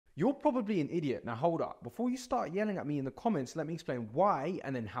You're probably an idiot. Now hold up. Before you start yelling at me in the comments, let me explain why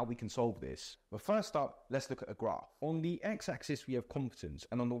and then how we can solve this. But first up, let's look at a graph. On the x-axis, we have competence,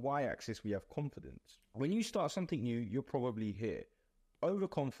 and on the y-axis, we have confidence. When you start something new, you're probably here,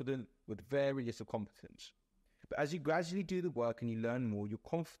 overconfident with very little competence. But as you gradually do the work and you learn more, your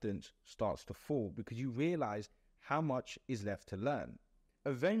confidence starts to fall because you realize how much is left to learn.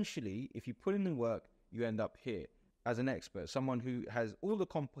 Eventually, if you put in the work, you end up here as an expert, someone who has all the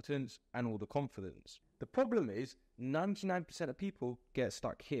competence and all the confidence. The problem is 99% of people get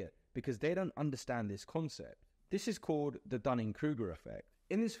stuck here because they don't understand this concept. This is called the Dunning-Kruger Effect.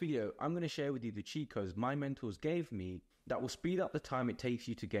 In this video, I'm going to share with you the cheat codes my mentors gave me that will speed up the time it takes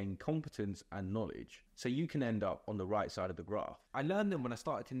you to gain competence and knowledge so you can end up on the right side of the graph. I learned them when I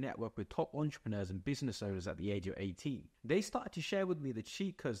started to network with top entrepreneurs and business owners at the age of 18. They started to share with me the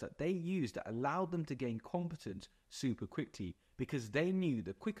cheat codes that they used that allowed them to gain competence super quickly because they knew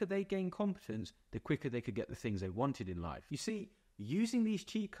the quicker they gained competence, the quicker they could get the things they wanted in life. You see, using these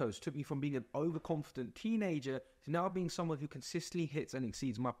cheat codes took me from being an overconfident teenager to now being someone who consistently hits and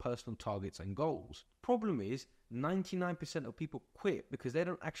exceeds my personal targets and goals. Problem is, 99% of people quit because they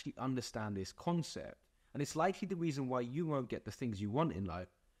don't actually understand this concept. And it's likely the reason why you won't get the things you want in life.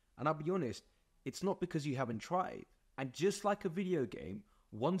 And I'll be honest, it's not because you haven't tried. And just like a video game,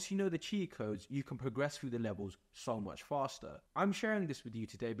 once you know the cheat codes, you can progress through the levels so much faster. I'm sharing this with you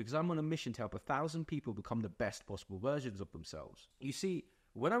today because I'm on a mission to help 1,000 people become the best possible versions of themselves. You see,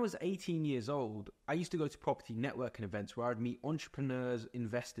 when I was 18 years old, I used to go to property networking events where I'd meet entrepreneurs,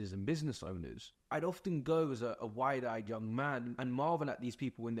 investors, and business owners. I'd often go as a wide-eyed young man and marvel at these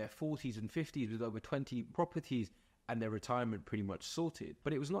people in their 40s and 50s with over 20 properties and their retirement pretty much sorted.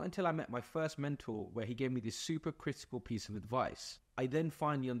 But it was not until I met my first mentor where he gave me this super critical piece of advice. I then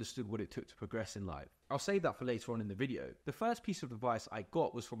finally understood what it took to progress in life. I'll save that for later on in the video. The first piece of advice I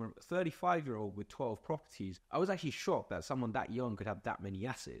got was from a 35-year-old with 12 properties. I was actually shocked that someone that young could have that many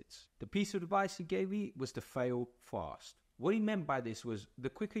assets. The piece of advice he gave me was to fail fast. What he meant by this was the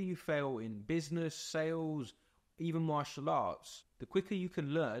quicker you fail in business, sales, even martial arts, the quicker you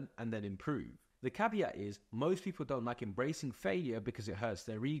can learn and then improve. The caveat is, most people don't like embracing failure because it hurts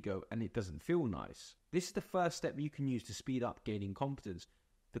their ego and it doesn't feel nice. This is the first step you can use to speed up gaining competence.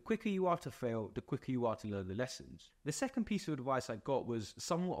 The quicker you are to fail, the quicker you are to learn the lessons. The second piece of advice I got was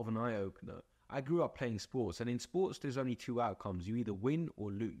somewhat of an eye-opener. I grew up playing sports, and in sports there's only two outcomes. You either win or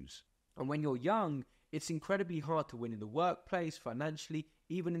lose. And when you're young, it's incredibly hard to win in the workplace, financially,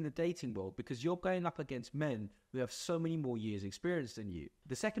 even in the dating world, because you're going up against men who have so many more years experience than you.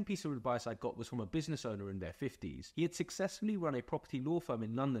 The second piece of advice I got was from a business owner in their 50s. He had successfully run a property law firm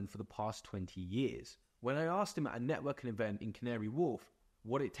in London for the past 20 years. When I asked him at a networking event in Canary Wharf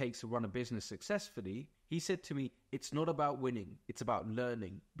what it takes to run a business successfully, he said to me, it's not about winning, it's about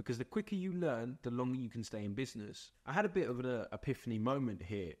learning. Because the quicker you learn, the longer you can stay in business. I had a bit of an epiphany moment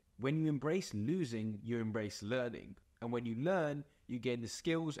here. When you embrace losing, you embrace learning. And when you learn, you gain the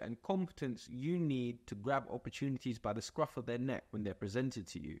skills and competence you need to grab opportunities by the scruff of their neck when they're presented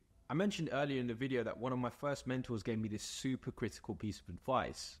to you. I mentioned earlier in the video that one of my first mentors gave me this super critical piece of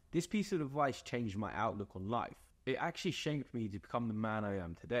advice. This piece of advice changed my outlook on life. It actually shaped me to become the man I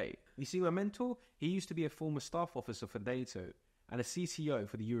am today. You see, my mentor, he used to be a former staff officer for NATO and a CCO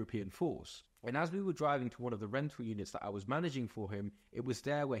for the European Force. And as we were driving to one of the rental units that I was managing for him, it was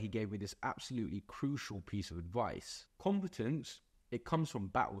there where he gave me this absolutely crucial piece of advice. Competence, it comes from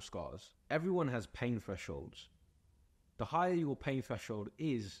battle scars. Everyone has pain thresholds. The higher your pain threshold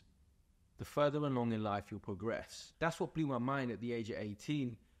is, the further along in life you'll progress. That's what blew my mind at the age of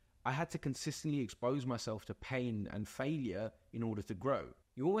 18. I had to consistently expose myself to pain and failure in order to grow.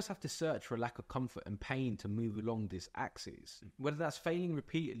 You always have to search for a lack of comfort and pain to move along this axis. Whether that's failing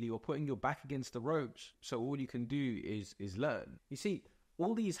repeatedly or putting your back against the ropes, so all you can do is learn. You see,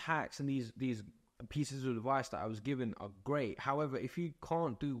 all these hacks and these pieces of advice that I was given are great. However, if you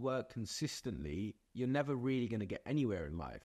can't do work consistently, you're never really going to get anywhere in life.